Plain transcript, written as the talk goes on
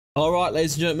Alright,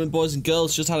 ladies and gentlemen, boys and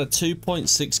girls, just had a 2.6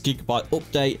 gigabyte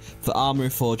update for ARMA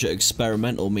REFORGER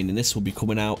Experimental, meaning this will be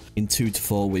coming out in 2 to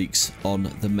 4 weeks on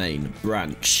the main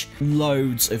branch.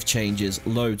 Loads of changes,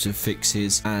 loads of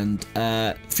fixes, and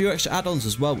a few extra add-ons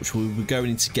as well, which we'll be going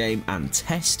into game and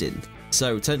testing.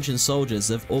 So, attention soldiers,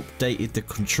 they've updated the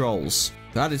controls.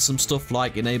 They've added some stuff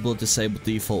like enable or disable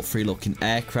default free-looking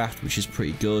aircraft, which is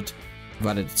pretty good. We've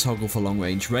added a toggle for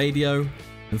long-range radio.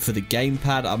 And for the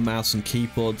gamepad, our mouse and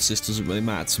keyboard, this doesn't really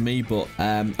matter to me, but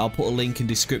I'll put a link in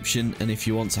description, and if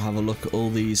you want to have a look at all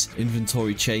these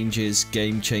inventory changes,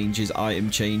 game changes, item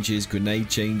changes, grenade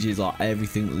changes, like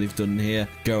everything that they've done here,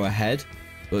 go ahead.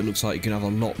 But it looks like you can have a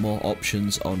lot more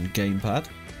options on gamepad.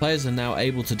 Players are now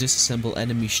able to disassemble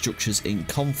enemy structures in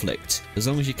conflict. As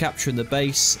long as you're capturing the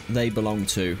base they belong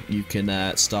to, you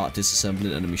can start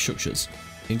disassembling enemy structures.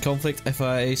 In conflict,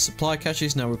 FIA supply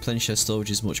caches now replenish their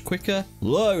storages much quicker.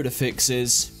 Load of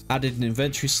fixes. Added an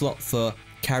inventory slot for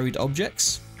carried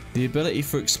objects. The ability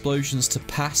for explosions to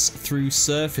pass through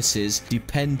surfaces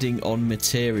depending on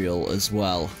material as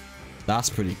well. That's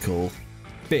pretty cool.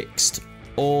 Fixed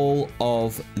all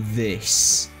of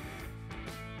this.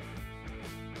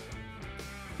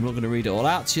 I'm not going to read it all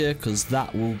out to you because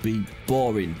that will be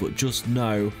boring, but just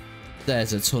know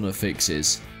there's a ton of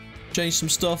fixes. Change some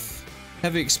stuff.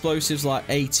 Heavy explosives like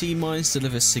AT mines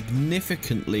deliver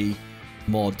significantly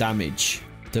more damage.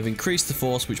 They've increased the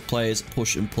force which players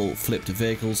push and pull flipped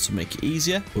vehicles to make it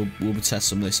easier. We'll be testing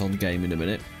some of this on game in a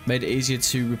minute. Made it easier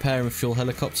to repair and fuel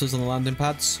helicopters on the landing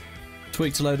pads.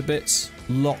 Tweaked a load of bits.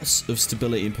 Lots of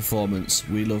stability and performance.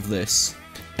 We love this.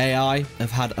 AI have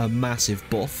had a massive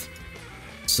buff,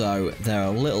 so they're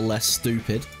a little less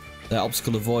stupid. Their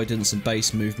obstacle avoidance and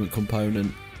base movement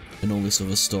component and all this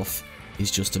other stuff is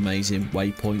just amazing.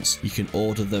 Waypoints, you can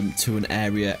order them to an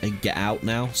area and get out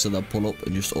now, so they'll pull up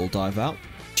and just all dive out.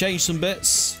 Changed some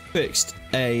bits, fixed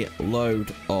a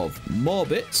load of more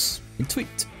bits, and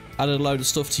tweaked. Added a load of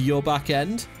stuff to your back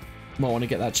end. Might want to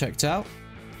get that checked out.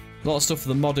 A lot of stuff for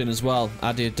the modding as well.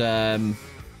 Added a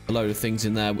load of things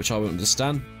in there which I won't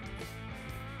understand.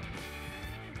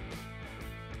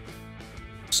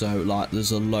 So like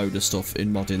there's a load of stuff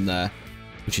in modding there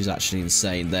which is actually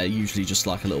insane. They're usually just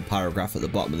like a little paragraph at the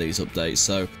bottom of these updates,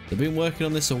 so they've been working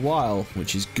on this a while,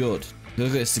 which is good. Look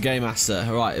at this, the Game Master.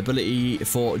 Alright, ability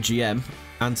for GM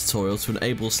and tutorial to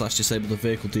enable/disable the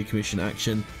vehicle decommission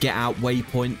action. Get out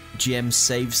waypoint GM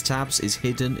saves tabs is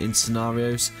hidden in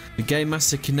scenarios. The Game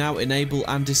Master can now enable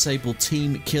and disable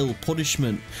team kill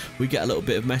punishment. We get a little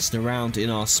bit of messing around in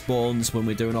our spawns when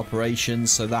we're doing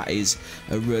operations, so that is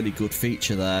a really good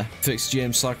feature there. Fixed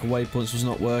GM cycle waypoints was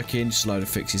not working, just a load of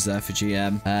fixes there for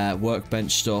GM.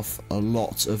 Workbench stuff, a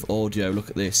lot of audio.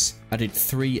 Look at this. Added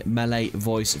 3 melee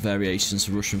voice variations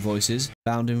for Russian voices,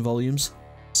 bound in volumes.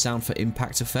 Sound for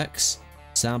impact effects.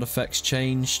 Sound effects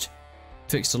changed.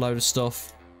 Fixed a load of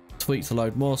stuff. Tweaked a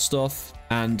load more stuff.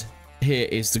 And here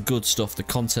is the good stuff, the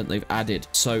content they've added.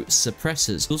 So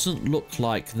suppressors. Doesn't look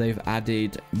like they've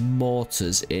added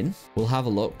mortars in. We'll have a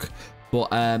look. But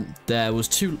there was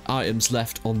 2 items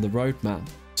left on the roadmap.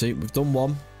 See, we've done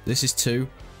 1. This is 2.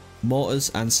 Mortars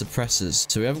and suppressors.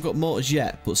 So we haven't got mortars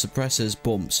yet, but suppressors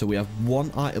bump. So we have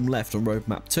 1 item left on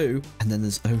roadmap 2, and then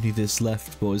there's only this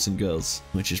left, boys and girls,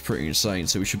 which is pretty insane.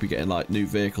 So we should be getting like new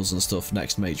vehicles and stuff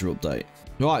next major update.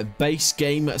 Right, base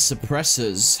game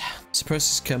suppressors.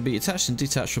 Suppressors can be attached and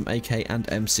detached from AK and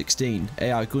M16.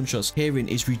 AI gunshots. Hearing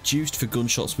is reduced for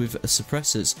gunshots with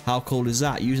suppressors. How cool is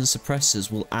that? Using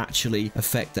suppressors will actually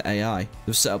affect the AI.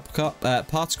 They've set up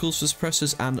particles for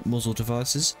suppressors and muzzle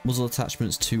devices. Muzzle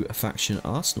attachments to faction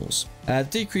arsenals.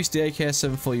 Decreased the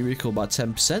AK-740 recoil by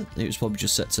 10%. It was probably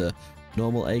just set to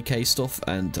normal AK stuff,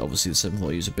 and obviously the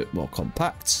 740 is a bit more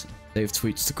compact. They've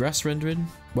tweaked the grass rendering,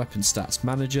 weapon stats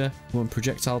manager, 1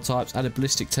 projectile types, added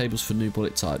ballistic tables for new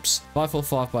bullet types,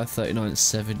 545x39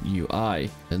 7 UI,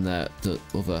 and the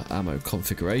other ammo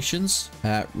configurations.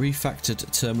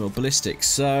 Refactored terminal ballistics.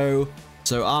 So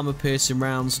armor piercing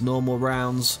rounds, normal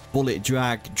rounds, bullet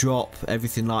drag, drop,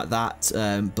 everything like that.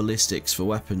 Ballistics for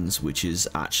weapons, which is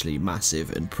actually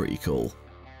massive and pretty cool.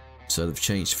 So they've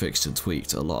changed, fixed, and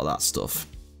tweaked a lot of that stuff.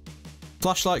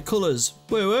 Flashlight colours.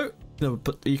 Woo woo.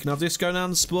 You can have this going down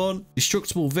the spawn.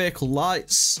 Destructible vehicle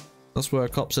lights. That's where a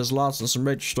cop says license and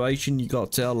registration. You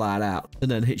got to tail light out and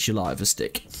then hits your light with a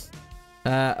stick.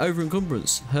 Over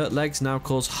encumbrance. Hurt legs now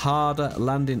cause harder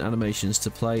landing animations to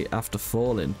play after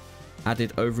falling.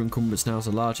 Added over encumbrance now has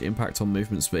a large impact on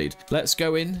movement speed. Let's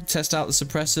go in, test out the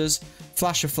suppressors,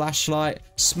 flash a flashlight,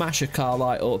 smash a car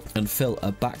light up, and fill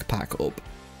a backpack up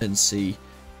and see,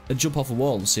 and jump off a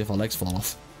wall and see if our legs fall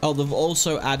off. Oh, they've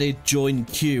also added join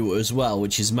queue as well,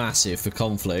 which is massive for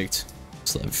conflict.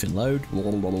 Just let everything load.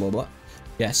 Blah, blah, blah, blah.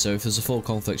 Yeah, so if there's a full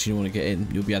conflict and you want to get in,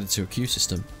 you'll be added to a queue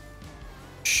system.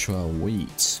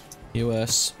 Sweet.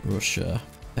 US, Russia,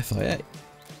 FIA.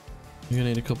 You're going to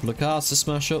need a couple of cars to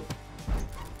smash up.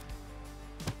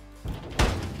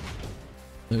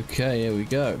 Okay, here we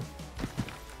go.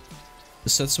 It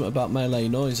said something about melee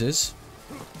noises.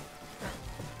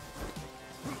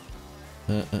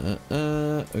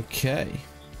 Okay.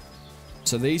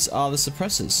 So these are the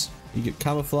suppressors. You get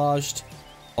camouflaged,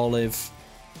 olive,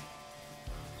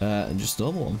 and just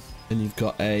normal one. And you've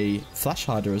got a flash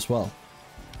hider as well.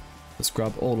 Let's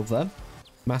grab all of them.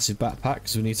 Massive backpack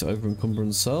because we need to over encumber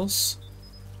ourselves.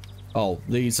 Oh,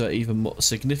 these are even more,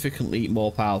 significantly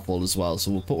more powerful as well.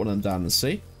 So we'll put one of them down and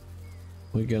see.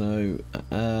 We're gonna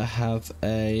have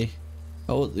a.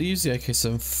 Oh, we'll use the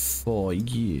AK-7 for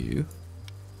you.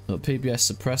 A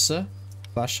PBS suppressor,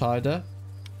 flash hider,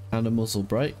 and a muzzle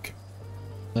brake.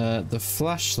 The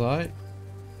flashlight,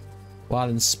 while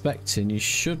inspecting, you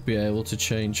should be able to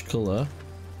change colour.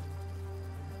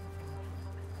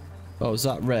 Oh, is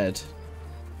that red?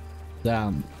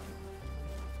 Damn.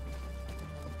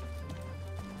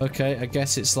 Okay, I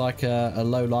guess it's like a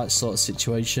low light sort of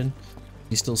situation.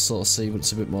 You still sort of see, but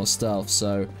it's a bit more stealth,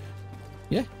 so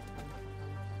yeah.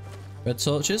 Red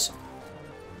torches.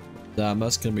 Damn,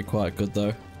 that's going to be quite good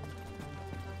though.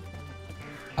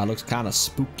 That looks kind of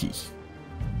spooky.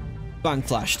 Bang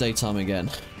flash, daytime again.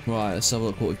 Right, let's have a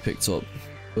look what we've picked up.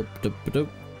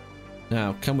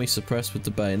 Now, can we suppress with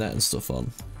the bayonet and stuff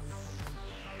on?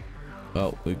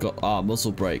 Oh, we've got our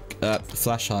muzzle brake,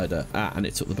 flash hider, and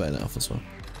it took the bayonet off as well.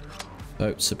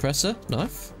 Oh, suppressor,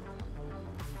 knife.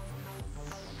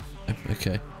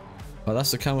 Okay. Oh,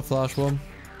 that's the camouflage one.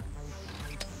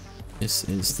 This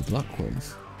is the black one.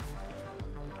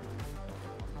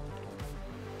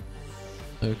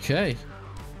 Okay.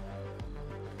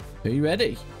 Are you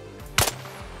ready?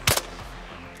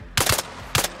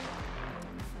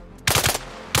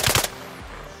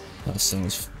 That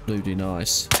sounds bloody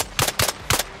nice.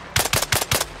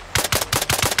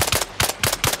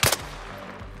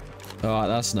 Alright,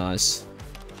 that's nice.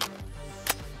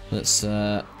 Let's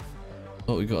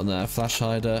what we got on there? Flash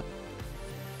hider.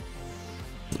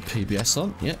 The PBS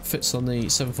on. Yep, fits on the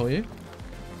 7.4U.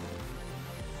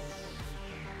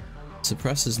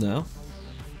 Suppressors now.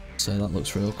 So that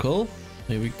looks real cool.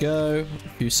 Here we go. A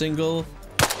few single.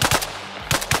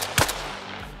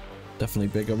 Definitely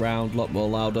bigger round, lot more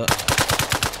louder.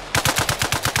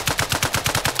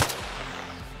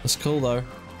 That's cool though.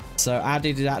 So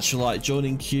added the actual like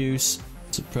joining queues,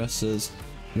 suppressors,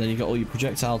 and then you got all your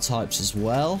projectile types as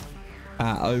well.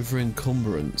 Over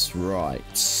encumbrance, right.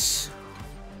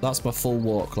 That's my full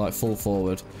walk, like full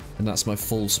forward, and that's my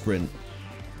full sprint.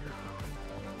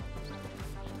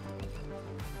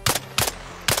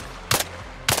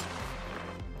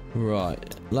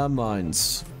 Right,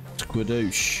 landmines,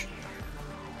 squadoosh.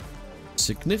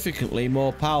 Significantly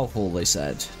more powerful, they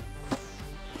said.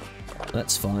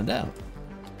 Let's find out.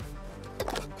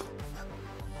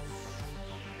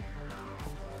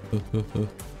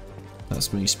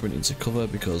 That's me sprinting to cover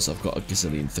because I've got a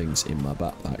gazillion things in my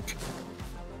backpack.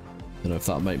 Don't know if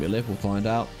that'll make me live, we'll find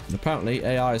out. And apparently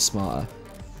AI is smarter.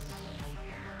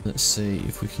 Let's see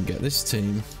if we can get this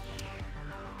team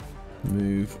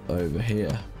move over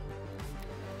here.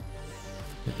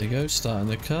 There they go, starting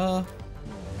the car.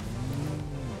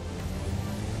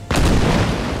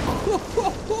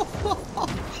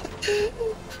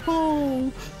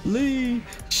 Holy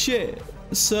shit.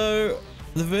 So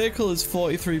the vehicle is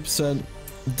 43%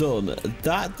 done.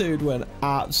 That dude went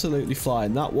absolutely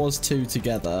flying. That was two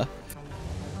together.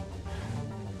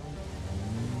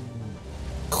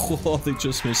 Oh, they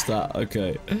just missed that.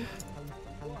 Okay.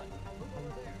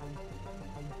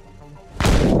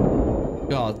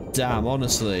 God damn,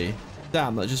 honestly.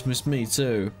 Damn, that just missed me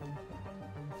too.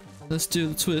 Let's do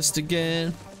the twist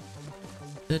again.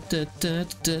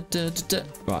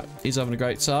 Right, he's having a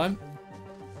great time.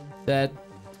 Dead.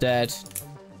 Dead.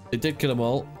 It did kill them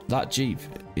all. That Jeep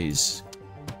is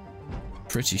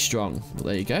pretty strong. But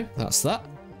there you go. That's that.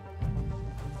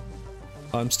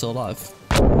 I'm still alive.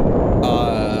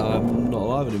 I'm not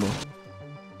alive anymore.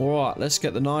 Alright, let's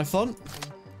get the knife on.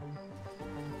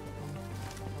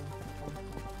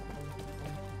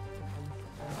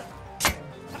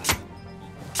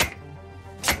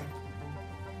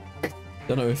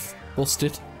 Don't know if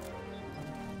busted.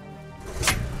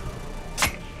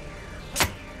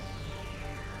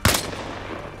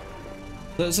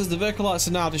 So it says the vehicle lights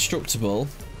are now destructible.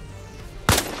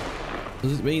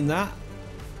 Does it mean that?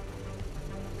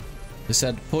 They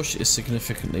said push is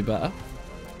significantly better.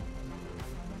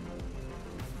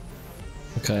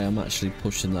 Okay, I'm actually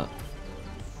pushing that.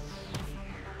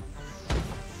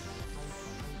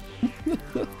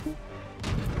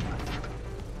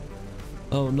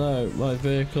 Oh no, my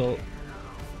vehicle.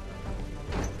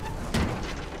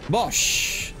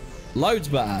 Bosh! Loads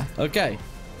better. Okay.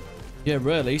 Yeah,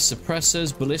 really.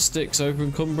 Suppressors, ballistics, over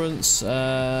encumbrance.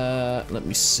 Let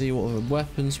me see what other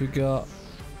weapons we got.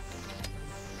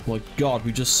 Oh my god,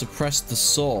 we just suppressed the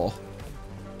saw.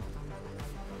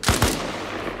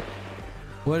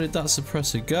 Where did that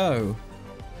suppressor go?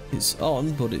 It's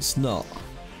on, but it's not.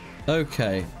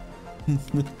 Okay.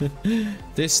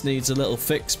 This needs a little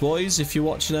fix, boys. If you're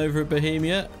watching over at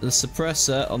Bohemia, the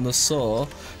suppressor on the saw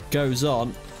goes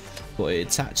on, but it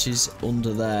attaches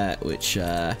under there, which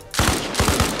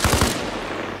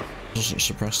doesn't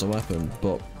suppress the weapon.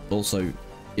 But also,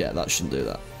 yeah, that shouldn't do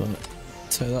that. Right.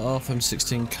 Take that off.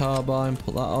 M16 carbine.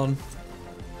 Put that on.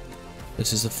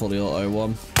 This is the fully auto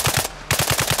one.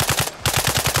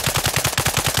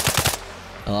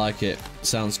 I like it.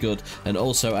 Sounds good. And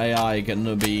also AI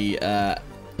gonna be a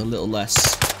little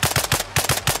less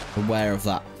aware of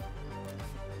that.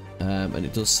 And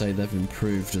it does say they've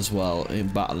improved as well in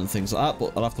battle and things like that.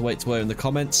 But I'll have to wait to hear in the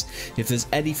comments. If there's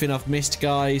anything I've missed,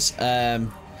 guys,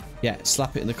 yeah,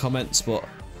 slap it in the comments. But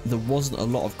there wasn't a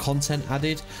lot of content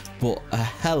added, but a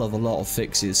hell of a lot of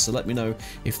fixes. So let me know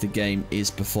if the game is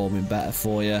performing better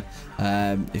for you,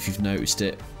 if you've noticed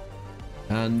it.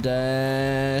 And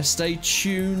stay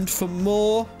tuned for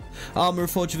more ARMA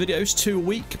REFORGER videos, 2 a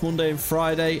week, Monday and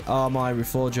Friday, ARMA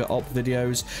REFORGER op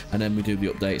videos, and then we do the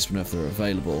updates whenever they're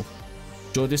available.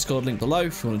 Join Discord link below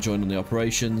if you want to join on the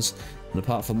operations. And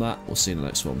apart from that, we'll see you in the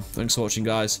next one. Thanks for watching,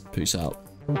 guys. Peace out.